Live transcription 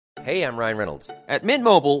Hey, I'm Ryan Reynolds. At Mint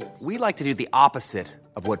Mobile, we like to do the opposite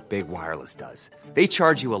of what Big Wireless does. They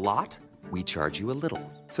charge you a lot, we charge you a little.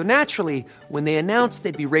 So naturally, when they announced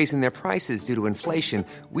they'd be raising their prices due to inflation,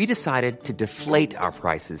 we decided to deflate our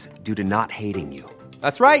prices due to not hating you.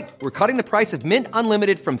 That's right. We're cutting the price of Mint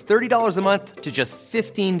Unlimited from $30 a month to just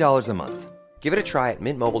 $15 a month. Give it a try at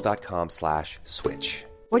mintmobile.com/switch.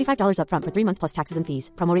 $45 up front for 3 months plus taxes and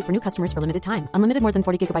fees. Promo rate for new customers for limited time. Unlimited more than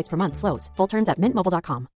 40 gigabytes per month. Slows full terms at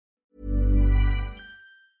mintmobile.com.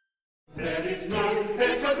 There is no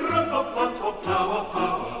better group of plants for flower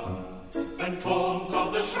power than forms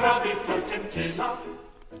of the shrubby potentilla.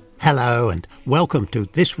 Hello and welcome to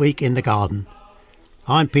This Week in the Garden.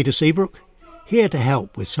 I'm Peter Seabrook, here to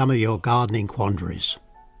help with some of your gardening quandaries.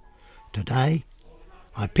 Today,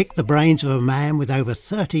 I pick the brains of a man with over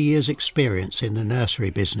 30 years' experience in the nursery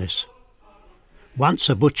business. Once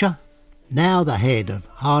a butcher, now the head of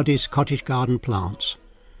Hardy's Cottage Garden Plants.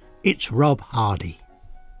 It's Rob Hardy.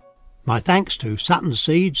 My thanks to Sutton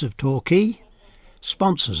Seeds of Torquay,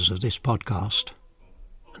 sponsors of this podcast.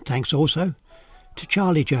 And thanks also to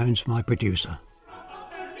Charlie Jones, my producer.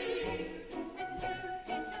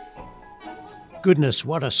 Goodness,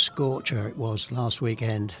 what a scorcher it was last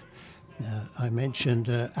weekend. I mentioned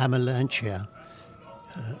Amelanchier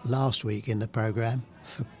last week in the programme.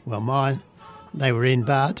 Well, mine, they were in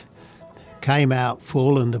bud, came out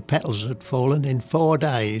full and the petals had fallen in 4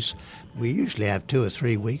 days. We usually have 2 or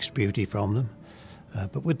 3 weeks beauty from them.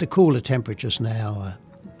 But with the cooler temperatures now,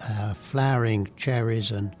 flowering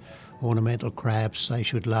cherries and ornamental crabs, they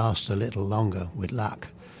should last a little longer with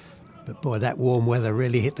luck. But boy, that warm weather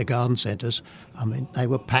really hit the garden centres. I mean, they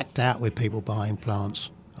were packed out with people buying plants.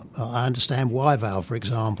 I understand Wyvale, for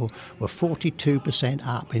example, were 42%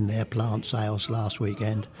 up in their plant sales last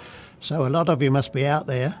weekend. So a lot of you must be out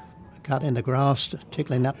there cutting the grass,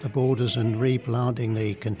 tickling up the borders and replanting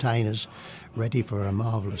the containers, ready for a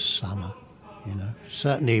marvellous summer. You know,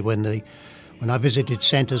 certainly when I visited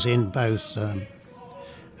centres in both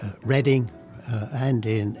Reading and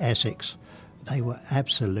in Essex, they were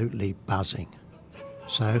absolutely buzzing.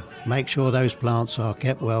 So make sure those plants are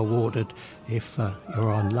kept well watered if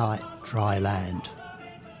you're on light, dry land.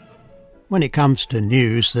 When it comes to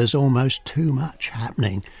news, there's almost too much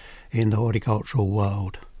happening in the horticultural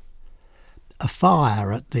world. A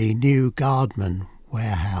fire at the new Gardman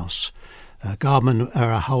warehouse. Gardman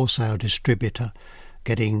are a wholesale distributor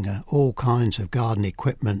getting all kinds of garden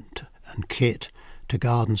equipment and kit to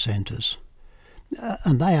garden centres.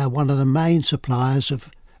 And they are one of the main suppliers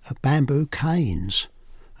of bamboo canes.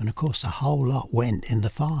 And of course the whole lot went in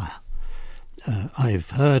the fire.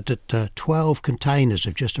 I've heard that 12 containers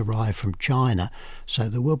have just arrived from China, so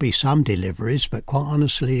there will be some deliveries, but quite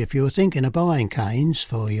honestly, if you're thinking of buying canes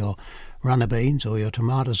for your runner beans or your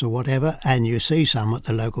tomatoes or whatever, and you see some at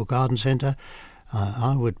the local garden centre,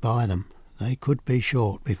 I would buy them. They could be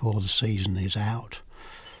short before the season is out.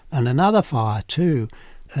 And another fire too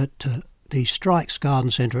at the Strikes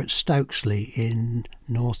Garden Centre at Stokesley in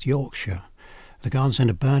North Yorkshire. The garden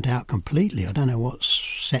centre burnt out completely. I don't know what's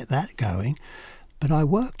set that going, but I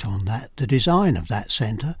worked on that, the design of that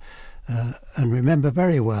centre, and remember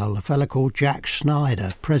very well a fellow called Jack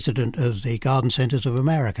Snyder, president of the Garden Centres of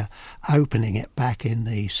America, opening it back in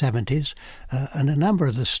the 70s, and a number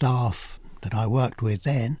of the staff that I worked with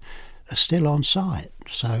then are still on site.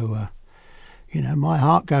 So, my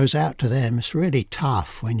heart goes out to them. It's really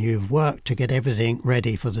tough when you've worked to get everything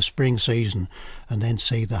ready for the spring season and then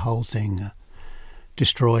see the whole thing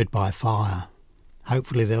destroyed by fire.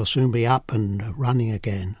 Hopefully they'll soon be up and running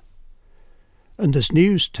again. And there's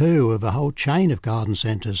news too of a whole chain of garden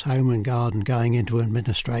centres, Home and Garden, going into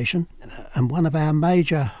administration. And one of our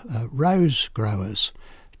major rose growers,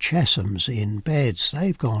 Chesham's in Beds,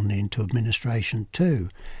 they've gone into administration too.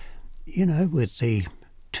 With the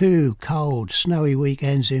 2 cold, snowy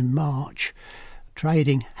weekends in March,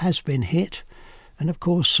 trading has been hit. And of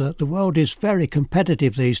course the world is very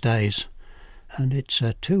competitive these days. And it's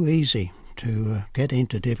too easy to get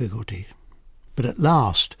into difficulty. But at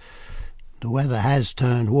last, the weather has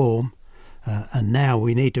turned warm, and now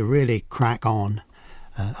we need to really crack on.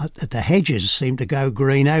 The hedges seem to go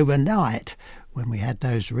green overnight when we had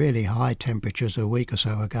those really high temperatures a week or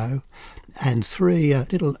so ago. And 3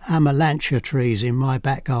 little Amelanchier trees in my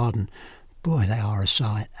back garden. Boy, they are a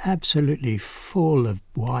sight, absolutely full of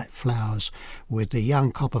white flowers with the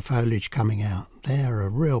young copper foliage coming out. They're a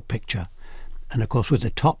real picture. And of course, with the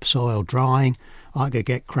topsoil drying, I could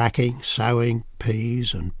get cracking, sowing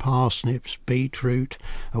peas and parsnips, beetroot,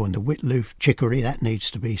 and the Witloof chicory, that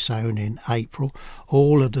needs to be sown in April,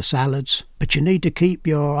 all of the salads. But you need to keep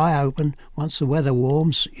your eye open once the weather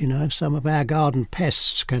warms. You know, some of our garden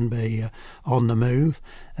pests can be on the move.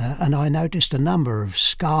 And I noticed a number of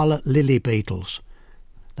scarlet lily beetles.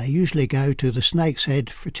 They usually go to the snake's head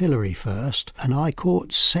fritillary first, and I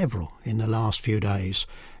caught several in the last few days.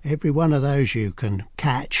 Every one of those you can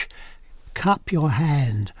catch. Cup your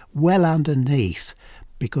hand well underneath,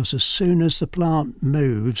 because as soon as the plant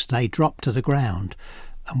moves they drop to the ground,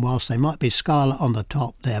 and whilst they might be scarlet on the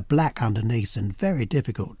top, they're black underneath and very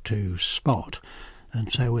difficult to spot. And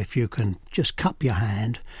so if you can just cup your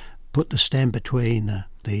hand, put the stem between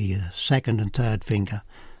the second and third finger,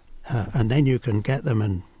 and then you can get them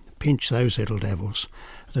and pinch those little devils.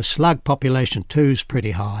 The slug population too is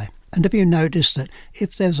pretty high. And have you noticed that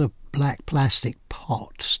if there's a black plastic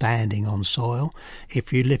pot standing on soil,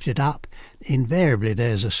 if you lift it up, invariably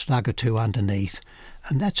there's a slug or two underneath,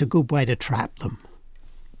 and that's a good way to trap them.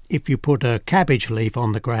 If you put a cabbage leaf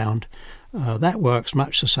on the ground, that works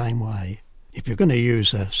much the same way. If you're going to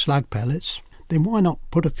use slug pellets, then why not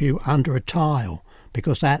put a few under a tile,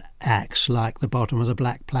 because that acts like the bottom of the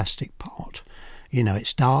black plastic pot. You know,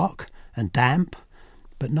 it's dark and damp,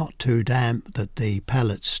 but not too damp that the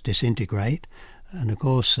pellets disintegrate. And of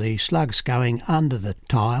course the slugs going under the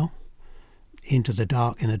tile into the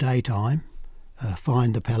dark in the daytime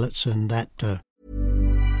find the pellets, and that...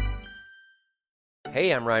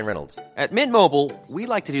 Hey, I'm Ryan Reynolds. At Mint Mobile, we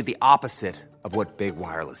like to do the opposite of what Big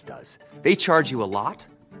Wireless does. They charge you a lot,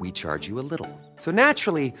 we charge you a little. So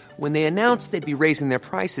naturally, when they announced they'd be raising their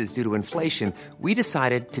prices due to inflation, we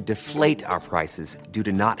decided to deflate our prices due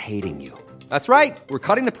to not hating you. That's right. We're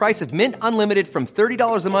cutting the price of Mint Unlimited from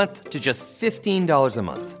 $30 a month to just $15 a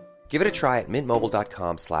month. Give it a try at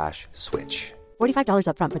mintmobile.com/switch. $45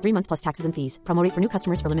 up front for 3 months plus taxes and fees. Promo rate for new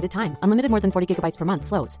customers for limited time. Unlimited more than 40 gigabytes per month.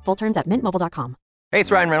 Slows full terms at mintmobile.com. Hey,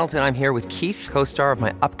 it's Ryan Reynolds, and I'm here with Keith, co-star of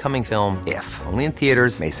my upcoming film, If, only in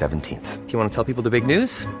theaters May 17th. Do you want to tell people the big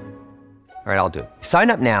news? All right, I'll do it. Sign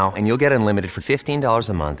up now and you'll get unlimited for $15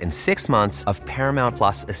 a month and 6 months of Paramount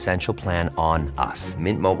Plus Essential Plan on us.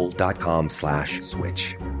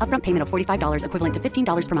 mintmobile.com/switch. Upfront payment of $45 equivalent to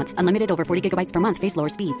 $15 per month. Unlimited over 40 gigabytes per month. Face lower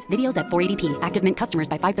speeds. Videos at 480p. Active Mint customers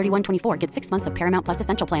by 531.24 get 6 months of Paramount Plus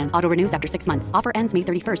Essential Plan. Auto renews after 6 months. Offer ends May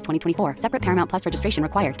 31st, 2024. Separate Paramount Plus registration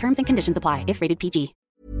required. Terms and conditions apply if rated PG.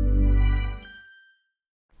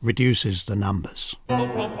 reduces the numbers.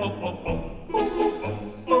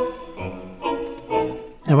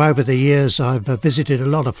 Now, over the years, I've visited a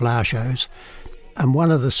lot of flower shows, and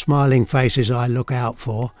one of the smiling faces I look out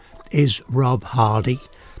for is Rob Hardy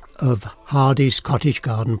of Hardy's Cottage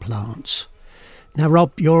Garden Plants. Now,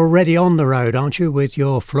 Rob, you're already on the road, aren't you, with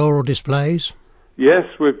your floral displays? Yes,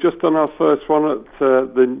 we've just done our first one at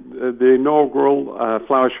the inaugural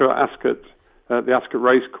flower show at Ascot, the Ascot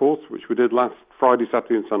Racecourse, which we did last Friday,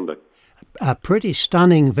 Saturday and Sunday. A pretty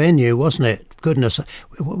stunning venue, wasn't it? Goodness,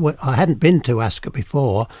 I hadn't been to Ascot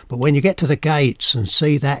before, but when you get to the gates and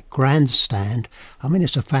see that grandstand, I mean,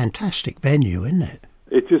 it's a fantastic venue, isn't it?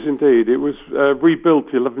 It is indeed. It was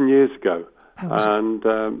rebuilt 11 years ago. And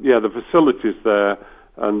the facilities there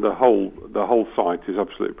and the whole site is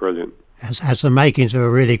absolutely brilliant. Has the makings of a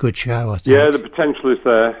really good show, I think. Yeah, the potential is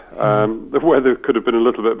there. The weather could have been a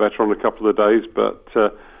little bit better on a couple of days, but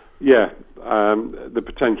the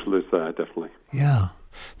potential is there, definitely. Yeah.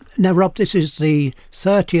 Now, Rob, this is the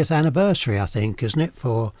 30th anniversary, I think, isn't it,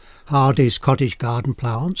 for Hardy's Cottage Garden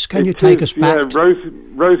Plants? Can you take us back? Yeah,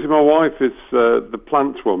 Rosie, my wife, is the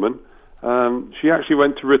plants woman. She actually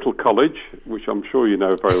went to Writtle College, which I'm sure you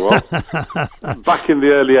know very well, back in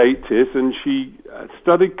the early 80s, and she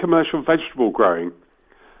studied commercial vegetable growing.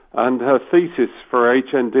 And her thesis for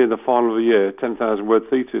HND in the final of the year, 10,000-word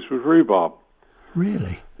thesis, was rhubarb.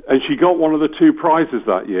 Really? And she got one of the 2 prizes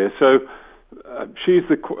that year. So she's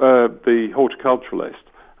the horticulturalist.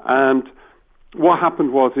 And what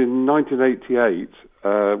happened was in 1988,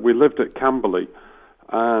 we lived at Camberley,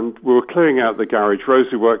 and we were clearing out the garage.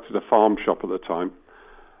 Rosie worked at a farm shop at the time.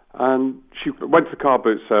 And she went to the car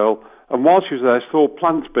boot sale, and while she was there, saw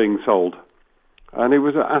plants being sold. And it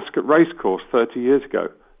was at Ascot Racecourse 30 years ago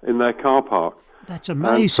in their car park. That's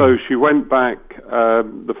amazing. And so she went back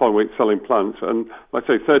the following week selling plants. And like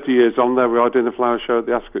I say, 30 years on, there we are doing a flower show at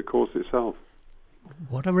the Ascot course itself.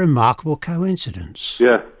 What a remarkable coincidence.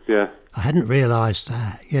 Yeah. I hadn't realised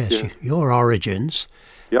that. Yes, yeah. Your origins.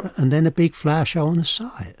 Yep. And then a big flower show on the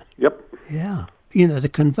site. Yep. Yeah. You know, the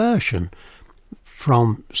conversion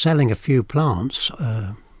from selling a few plants,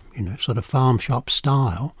 sort of farm shop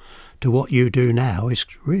style, to what you do now is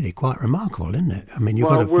really quite remarkable, isn't it? I mean, you've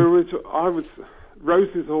got Rosie's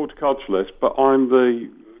a horticulturalist, but I'm the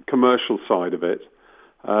commercial side of it.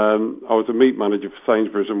 I was a meat manager for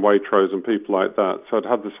Sainsbury's and Waitrose and people like that, so I'd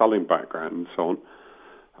had the selling background and so on.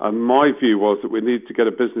 And my view was that we needed to get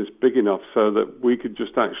a business big enough so that we could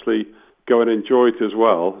just actually go and enjoy it as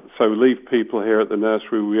well. So leave people here at the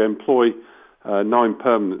nursery. We employ 9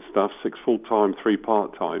 permanent staff, 6 full-time, 3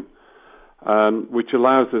 part-time, which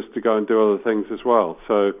allows us to go and do other things as well.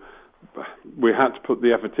 So we had to put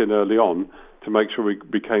the effort in early on to make sure we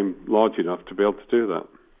became large enough to be able to do that.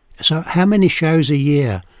 So how many shows a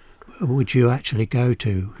year would you actually go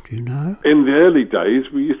to? Do you know? In the early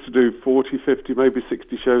days, we used to do 40, 50, maybe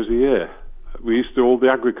 60 shows a year. We used to do all the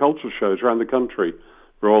agricultural shows around the country.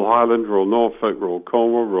 Royal Highland, Royal Norfolk, Royal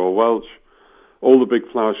Cornwall, Royal Welsh, all the big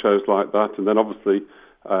flower shows like that. And then obviously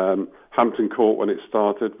Hampton Court when it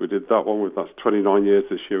started, we did that one. That's 29 years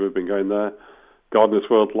this year we've been going there. Gardeners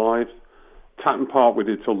World Live. Tatton Park we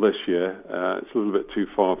did till this year. It's a little bit too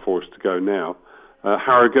far for us to go now.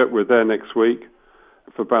 Harrogate, we're there next week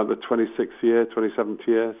for about the 26th year, 27th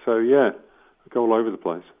year. So, yeah, we go all over the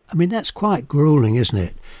place. I mean, that's quite gruelling, isn't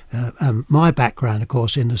it? My background, of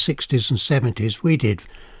course, in the 60s and 70s, we did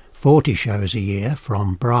 40 shows a year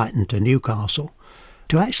from Brighton to Newcastle.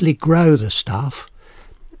 To actually grow the stuff,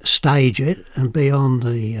 stage it and be on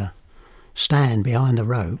the stand behind the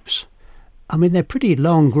ropes, I mean, they're pretty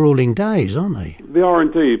long, gruelling days, aren't they? They are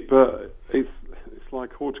indeed, but it's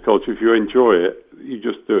like horticulture. If you enjoy it, you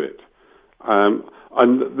just do it.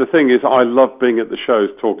 And the thing is, I love being at the shows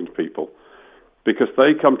talking to people because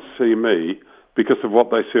they come to see me because of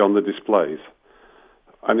what they see on the displays.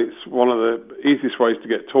 And it's one of the easiest ways to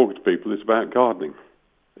get talking to people is about gardening.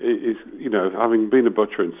 It is, you know, having been a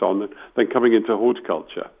butcher and so on, then coming into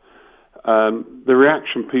horticulture. The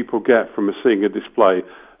reaction people get from seeing a display,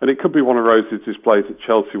 and it could be one of Rosie's displays at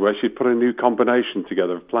Chelsea where she put a new combination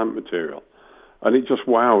together of plant material, and it just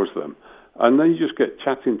wows them. And then you just get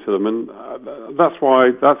chatting to them, and that's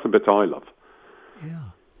the bit I love. Yeah.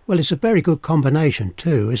 Well, it's a very good combination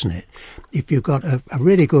too, isn't it? If you've got a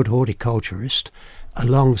really good horticulturist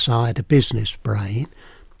alongside a business brain,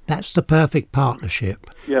 that's the perfect partnership.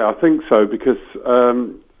 Yeah, I think so, because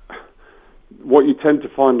what you tend to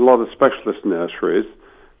find a lot of specialist nurseries,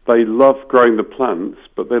 they love growing the plants,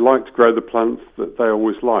 but they like to grow the plants that they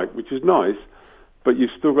always like, which is nice, but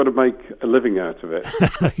you've still got to make a living out of it.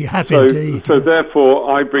 You have indeed. So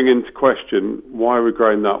therefore, I bring into question, why are we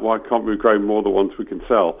growing that? Why can't we grow more the ones we can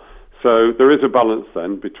sell? So there is a balance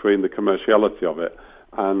then between the commerciality of it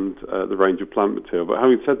and the range of plant material. But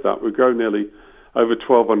having said that, we grow nearly over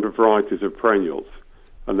 1,200 varieties of perennials,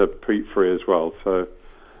 and they're peat-free as well. So,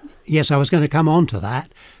 yes, I was going to come on to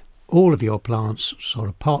that. All of your plants, sort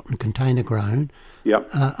of pot and container grown, yep.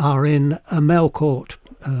 Are in a Melcourt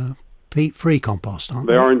peat-free compost, aren't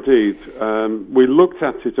they? They are indeed. We looked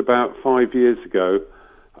at it about 5 years ago,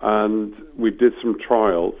 and we did some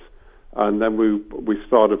trials, and then we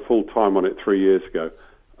started full-time on it 3 years ago,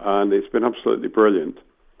 and it's been absolutely brilliant.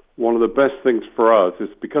 One of the best things for us is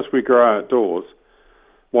because we grow outdoors,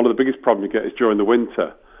 one of the biggest problems you get is during the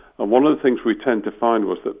winter. And one of the things we tend to find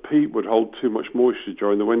was that peat would hold too much moisture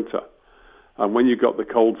during the winter. And when you got the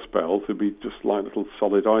cold spells, it'd be just like little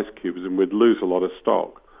solid ice cubes, and we'd lose a lot of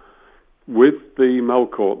stock. With the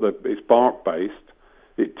Melcourt, that it's bark-based,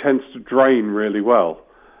 it tends to drain really well.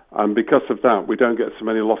 And because of that, we don't get so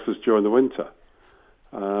many losses during the winter.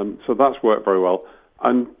 So that's worked very well.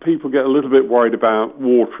 And people get a little bit worried about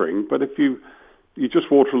watering, but if you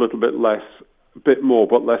just water a little bit less, a bit more,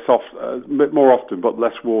 but a bit more often, but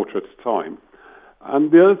less water at a time. And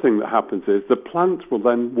the other thing that happens is the plants will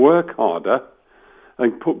then work harder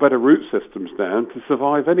and put better root systems down to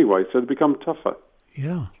survive anyway, so they become tougher.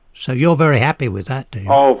 Yeah. So you're very happy with that, do you?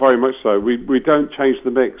 Oh, very much so. We don't change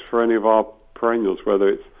the mix for any of our perennials, whether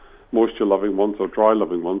it's moisture-loving ones or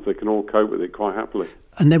dry-loving ones. They can all cope with it quite happily.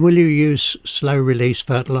 And then will you use slow-release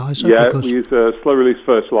fertiliser? Yeah, we use slow-release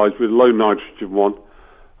fertiliser with low nitrogen one,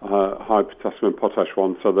 high potassium and potash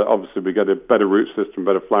one, so that obviously we get a better root system,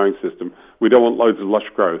 better flowering system. We don't want loads of lush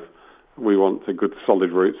growth. We want a good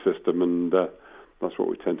solid root system, and that's what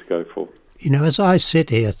we tend to go for. You know, as I sit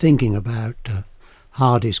here thinking about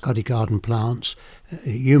Hardy's cottage garden plants,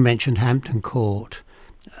 you mentioned Hampton Court.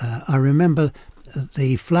 I remember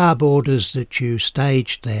the flower borders that you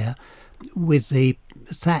staged there with the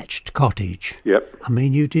thatched cottage. Yep. I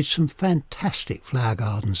mean, you did some fantastic flower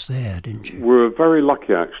gardens there, didn't you? We were very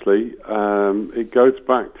lucky, actually. It goes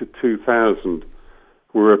back to 2000.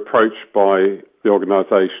 We were approached by the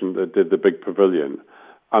organisation that did the big pavilion,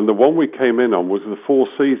 And the one we came in on was the 4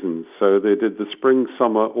 seasons. So they did the spring,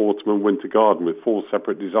 summer, autumn and winter garden with 4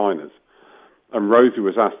 separate designers. And Rosie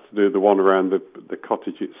was asked to do the one around the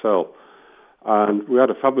cottage itself. And we had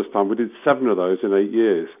a fabulous time. We did 7 of those in 8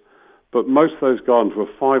 years. But most of those gardens were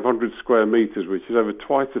 500 square metres, which is over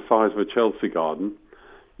twice the size of a Chelsea garden.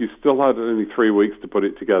 You still had only 3 weeks to put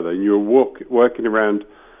it together. And you were working around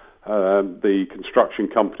the construction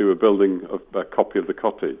company who were building a copy of the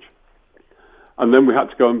cottage. And then we had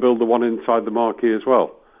to go and build the one inside the marquee as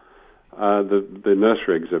well, the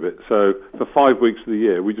nursery exhibit. So for 5 weeks of the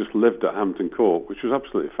year, we just lived at Hampton Court, which was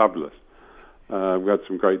absolutely fabulous. We had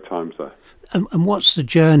some great times there. And what's the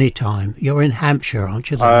journey time? You're in Hampshire, aren't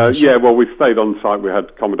you? Yeah, well, we stayed on site. We had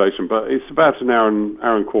accommodation, but it's about an hour and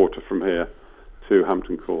a quarter from here to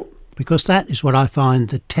Hampton Court. Because that is what I find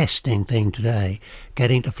the testing thing today,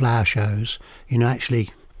 getting to flower shows, actually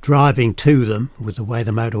driving to them with the way the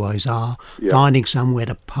motorways are, finding somewhere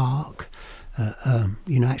to park,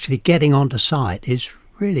 actually getting onto site is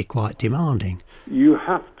really quite demanding. You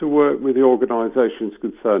have to work with the organisations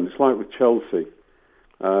concerned. It's like with Chelsea.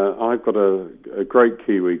 I've got a great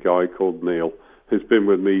Kiwi guy called Neil who's been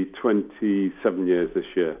with me 27 years this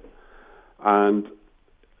year. And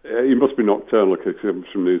he must be nocturnal because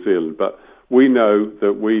he's from New Zealand, but we know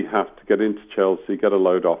that we have to get into Chelsea, get a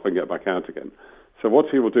load off and get back out again. So what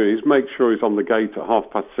he will do is make sure he's on the gate at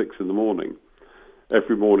 6:30 in the morning,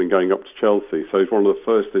 every morning going up to Chelsea. So he's one of the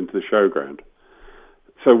first into the showground.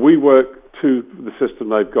 So we work to the system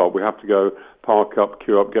they've got. We have to go park up,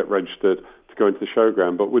 queue up, get registered to go into the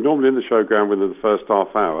showground. But we're normally in the showground within the first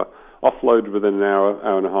half hour, offloaded within an hour,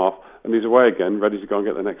 hour and a half, and he's away again, ready to go and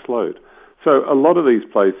get the next load. So a lot of these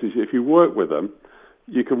places, if you work with them,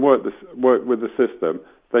 you can work with the system,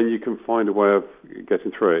 then you can find a way of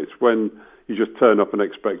getting through it. It's when you just turn up and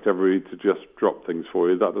expect everybody to just drop things for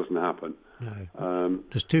you. That doesn't happen. No.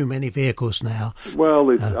 There's too many vehicles now. Well,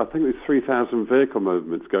 I think there's 3,000 vehicle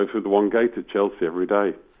movements go through the one gate at Chelsea every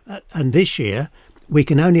day. And this year, we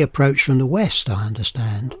can only approach from the west, I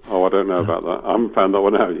understand. Oh, I don't know about that. I haven't found that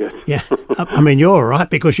one out yet. Yeah, I mean, you're all right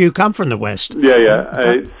because you come from the west. Yeah.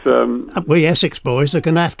 It's we Essex boys are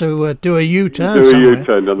going to have to do a U-turn Do a somewhere.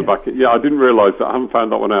 U-turn down the back. Yeah, I didn't realise that. I haven't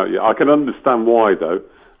found that one out yet. I can understand why, though.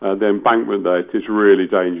 The embankment there, it is really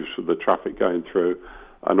dangerous for the traffic going through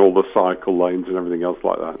and all the cycle lanes and everything else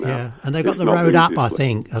like that now. Yeah, and they've got the road up, I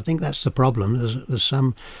think. I think that's the problem. There's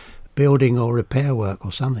some building or repair work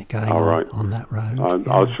or something going on that road.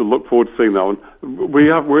 I shall look forward to seeing that one.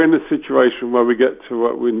 We're in a situation where we get to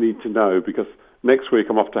what we need to know, because next week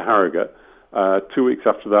I'm off to Harrogate. 2 weeks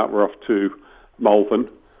after that we're off to Malvern,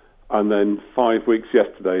 and then 5 weeks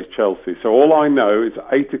yesterday is Chelsea. So all I know is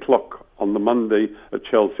 8 o'clock on the Monday at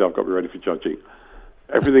Chelsea I've got to be ready for judging.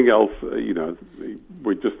 Everything else,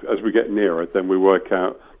 we just, as we get nearer, then we work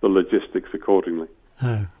out the logistics accordingly.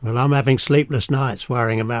 Oh, well, I'm having sleepless nights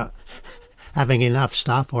worrying about having enough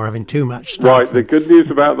stuff or having too much stuff. Right, the good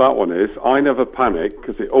news about that one is I never panic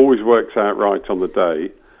because it always works out right on the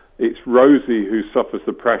day. It's Rosie who suffers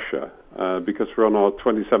the pressure because we're on our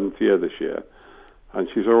 27th year this year, and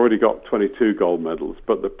she's already got 22 gold medals.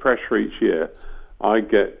 But the pressure each year, I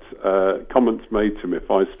get comments made to me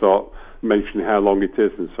if I start mentioning how long it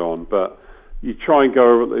is and so on. But you try and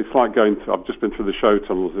go, it's like going to, I've just been through the show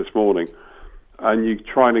tunnels this morning, and you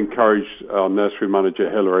try and encourage our nursery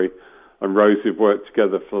manager, Hilary, and Rosie have worked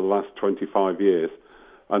together for the last 25 years,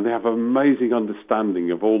 and they have an amazing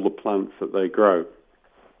understanding of all the plants that they grow,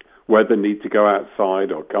 where they need to go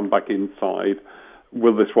outside or come back inside.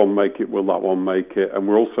 Will this one make it? Will that one make it? And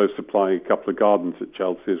we're also supplying a couple of gardens at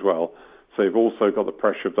Chelsea as well, so you've also got the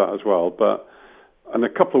pressure of that as well. And a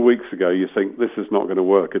couple of weeks ago, you think this is not going to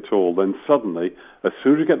work at all. Then suddenly, as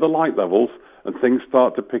soon as you get the light levels and things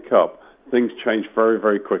start to pick up, things change very,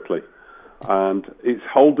 very quickly. And it's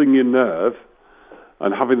holding your nerve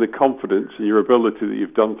and having the confidence in your ability that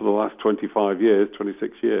you've done for the last 25 years,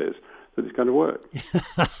 26 years, that it's going to work.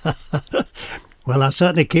 Well, I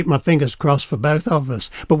certainly keep my fingers crossed for both of us.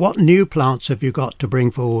 But what new plants have you got to bring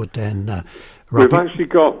forward then, Robbie? We've actually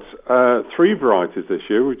got 3 varieties this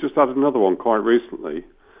year. We've just added another one quite recently.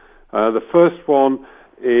 The first one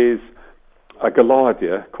is a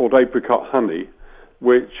Gaillardia called Apricot Honey,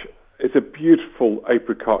 which is a beautiful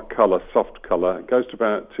apricot colour, soft colour. It goes to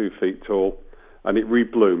about 2 feet tall, and it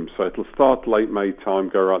reblooms. So it'll start late May time,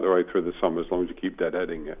 go right the way through the summer, as long as you keep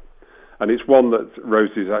deadheading it. And it's one that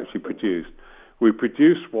Rosie's actually produced. We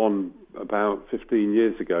produced one about 15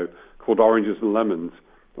 years ago called Oranges and Lemons,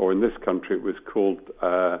 or in this country it was called,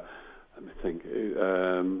 St.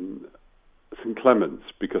 Clements,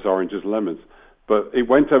 because oranges and lemons. But it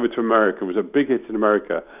went over to America. It was a big hit in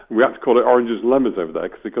America. And we had to call it Oranges and Lemons over there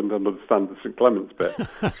because they couldn't understand the St. Clements bit.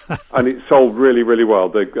 And it sold really, really well.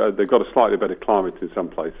 They've got a slightly better climate in some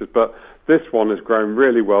places. But this one has grown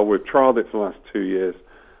really well. We've trialled it for the last 2 years,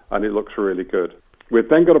 and it looks really good. We've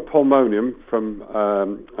then got a Pulmonium from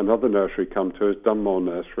another nursery come to us, Dunmore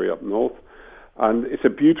Nursery up north. And it's a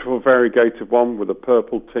beautiful variegated one with a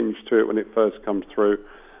purple tinge to it when it first comes through.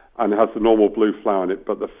 And it has the normal blue flower in it,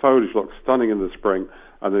 but the foliage looks stunning in the spring,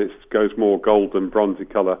 and then it goes more golden, bronzy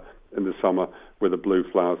colour in the summer with the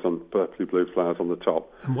purpley blue flowers on the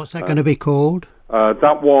top. And what's that going to be called?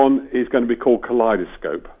 That one is going to be called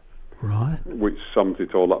Kaleidoscope. Right. Which sums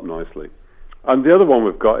it all up nicely. And the other one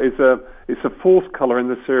we've got is it's a fourth colour in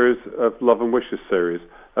the series of Love and Wishes series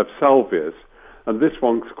of salvias, and this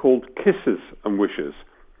one's called Kisses and Wishes,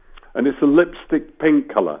 and it's a lipstick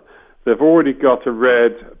pink colour. They've already got a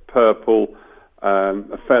red, purple,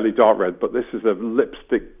 a fairly dark red, but this is a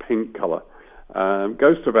lipstick pink colour.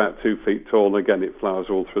 Goes to about 2 feet tall, and again it flowers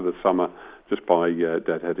all through the summer just by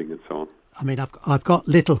deadheading and so on. I mean, I've got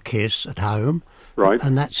Little Kiss at home, right,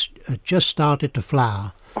 and that's just started to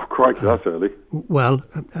flower. Oh, crikey, that's early. Well,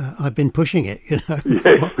 I've been pushing it, you know.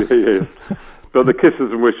 Yes. But the Kisses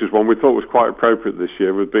and Wishes one we thought was quite appropriate this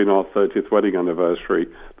year. We've been our 30th wedding anniversary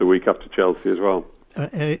the week after Chelsea as well.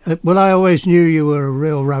 Well, I always knew you were a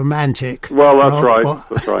real romantic. Well, that's right.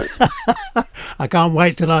 That's right. I can't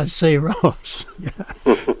wait till I see Ross.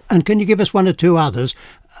 And can you give us one or two others?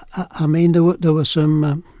 I mean, there were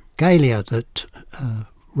some Galia that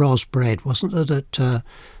Ross bred, wasn't there, that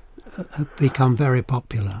have become very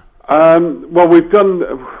popular? Well,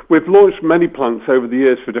 we've launched many plants over the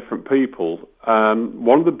years for different people.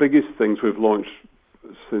 One of the biggest things we've launched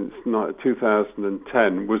since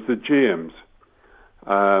 2010 was the Geums.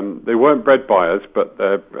 They weren't bred by us, but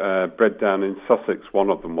they're bred down in Sussex, one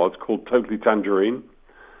of them was, called Totally Tangerine.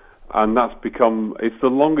 And it's the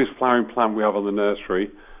longest flowering plant we have on the nursery.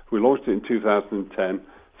 We launched it in 2010.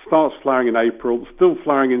 Starts flowering in April, still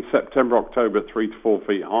flowering in September, October at 3 to 4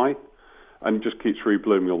 feet high, and it just keeps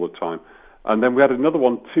reblooming all the time. And then we had another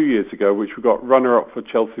one 2 years ago, which we got runner-up for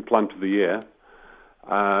Chelsea Plant of the Year.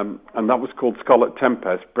 And that was called Scarlet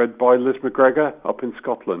Tempest, bred by Liz McGregor up in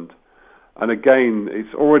Scotland. And again,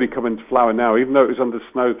 it's already coming to flower now. Even though it was under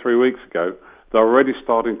snow 3 weeks ago, they're already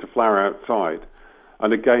starting to flower outside.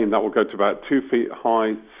 And again, that will go to about 2 feet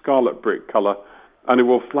high, scarlet brick colour, and it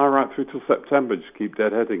will flower out through till September. Just keep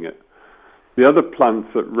deadheading it. The other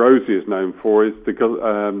plant that Rosie is known for is the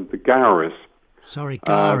Gowris. Sorry,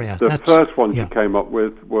 Garia. The first one she came up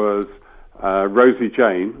with was Rosie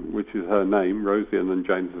Jane, which is her name, Rosie, and then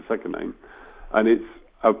Jane is the second name. And it's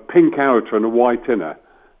a pink outer and a white inner.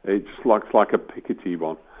 It just looks like a pickety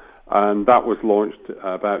one. And that was launched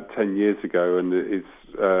about 10 years ago, and it's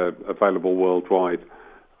available worldwide.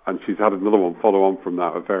 And she's had another one follow on from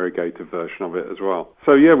that, a variegated version of it as well.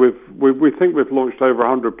 So yeah, we think we've launched over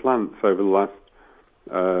 100 plants over the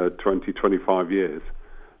last 20, 25 years.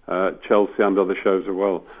 Chelsea and other shows as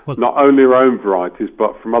well. Not only our own varieties,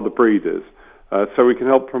 but from other breeders. So we can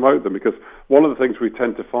help promote them, because one of the things we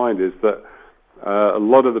tend to find is that a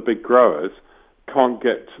lot of the big growers can't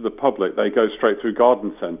get to the public. They go straight through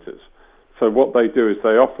garden centres. So what they do is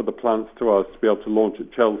they offer the plants to us to be able to launch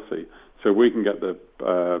at Chelsea, so we can get the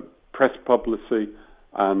press publicity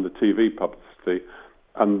and the TV publicity,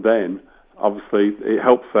 and then obviously it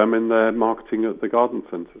helps them in their marketing at the garden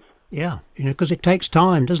centres. Yeah, because it takes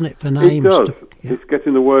time, doesn't it, for names? It does. It's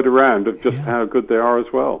getting the word around of just how good they are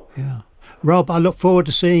as well. Yeah. Rob, I look forward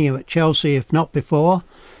to seeing you at Chelsea, if not before.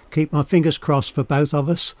 Keep my fingers crossed for both of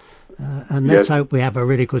us. And let's hope we have a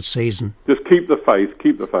really good season. Just keep the faith,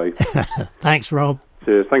 keep the faith. Thanks, Rob.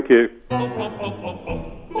 Cheers, thank you.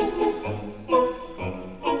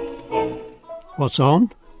 What's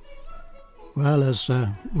on? Well, as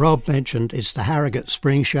Rob mentioned, it's the Harrogate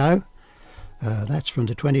Spring Show. That's from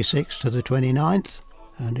the 26th to the 29th.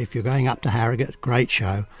 And if you're going up to Harrogate, great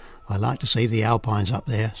show. I like to see the alpines up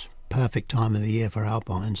there. It's perfect time of the year for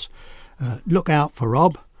alpines. Look out for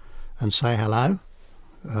Rob and say hello.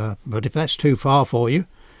 But if that's too far for you,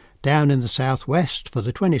 down in the southwest for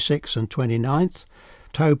the 26th and 29th,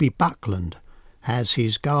 Toby Buckland has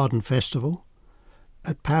his garden festival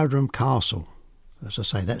at Powderham Castle. As I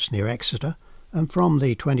say, that's near Exeter, and from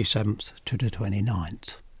the 27th to the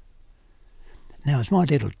 29th. Now, as my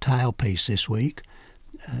little tale piece this week,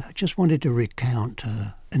 I just wanted to recount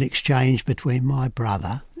an exchange between my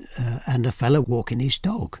brother and a fellow walking his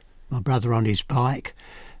dog. My brother on his bike,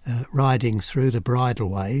 riding through the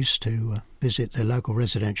bridleways to visit the local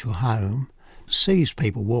residential home, sees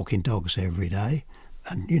people walking dogs every day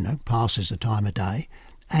and, passes the time of day.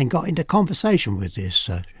 and got into conversation with this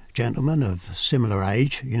gentleman of similar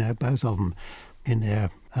age, both of them in their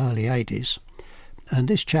early 80s. And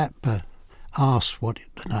this chap asked what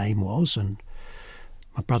the name was, and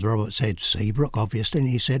my brother Robert said Seabrook, obviously, and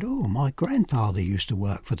he said, "Oh, my grandfather used to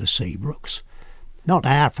work for the Seabrooks." Not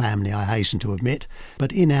our family, I hasten to admit,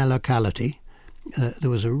 but in our locality there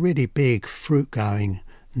was a really big fruit-growing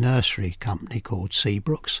nursery company called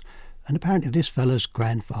Seabrooks, and apparently this fella's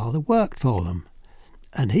grandfather worked for them.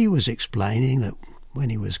 And he was explaining that when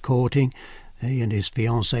he was courting, he and his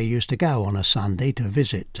fiancée used to go on a Sunday to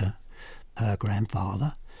visit her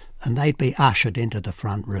grandfather, and they'd be ushered into the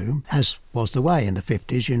front room, as was the way in the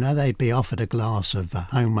 50s, they'd be offered a glass of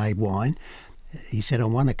homemade wine. He said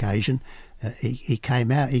on one occasion he came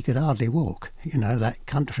out, he could hardly walk. That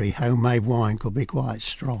country homemade wine could be quite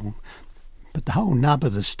strong. But the whole nub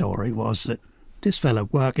of the story was that this fella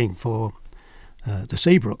working for the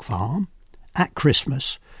Seabrook farm at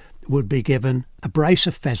Christmas would be given a brace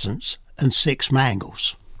of pheasants and 6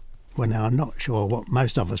 mangles. Well, now, I'm not sure what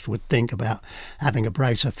most of us would think about having a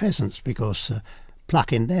brace of pheasants, because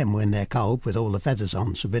plucking them when they're cold with all the feathers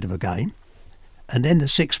on is a bit of a game. And then the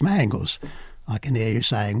 6 mangles. I can hear you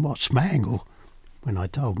saying, "What's mangle?" When I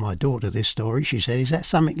told my daughter this story, she said, "Is that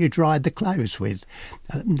something you dried the clothes with?"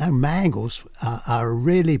 No, mangles are a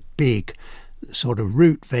really big sort of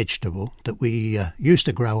root vegetable that we used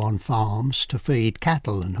to grow on farms to feed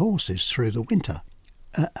cattle and horses through the winter.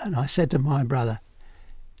 And I said to my brother,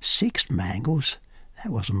 6 mangles?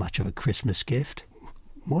 That wasn't much of a Christmas gift.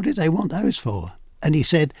 What did they want those for? And he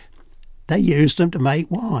said, they used them to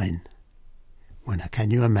make wine. Well, now, can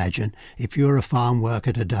you imagine if you're a farm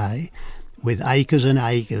worker today with acres and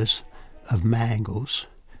acres of mangles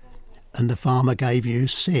and the farmer gave you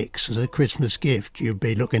 6 as a Christmas gift? You'd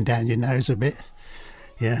be looking down your nose a bit.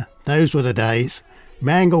 Yeah, those were the days.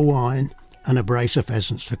 Mangle wine and a brace of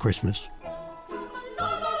pheasants for Christmas.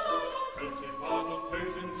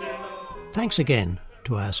 Thanks again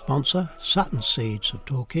to our sponsor, Sutton Seeds of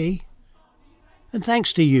Torquay. And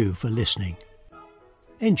thanks to you for listening.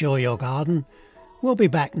 Enjoy your garden. We'll be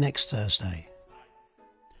back next Thursday.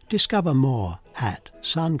 Discover more at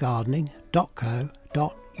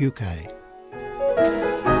sungardening.co.uk.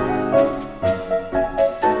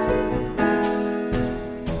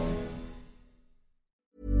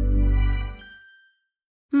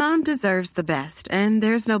 Mom deserves the best, and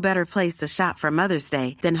there's no better place to shop for Mother's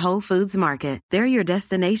Day than Whole Foods Market. They're your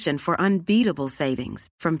destination for unbeatable savings,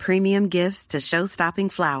 from premium gifts to show-stopping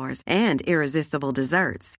flowers and irresistible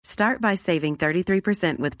desserts. Start by saving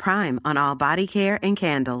 33% with Prime on all body care and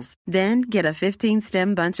candles. Then get a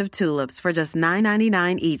 15-stem bunch of tulips for just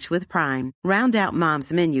 $9.99 each with Prime. Round out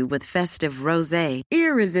Mom's menu with festive rosé,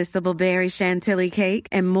 irresistible berry chantilly cake,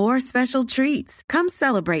 and more special treats. Come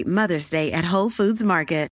celebrate Mother's Day at Whole Foods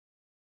Market.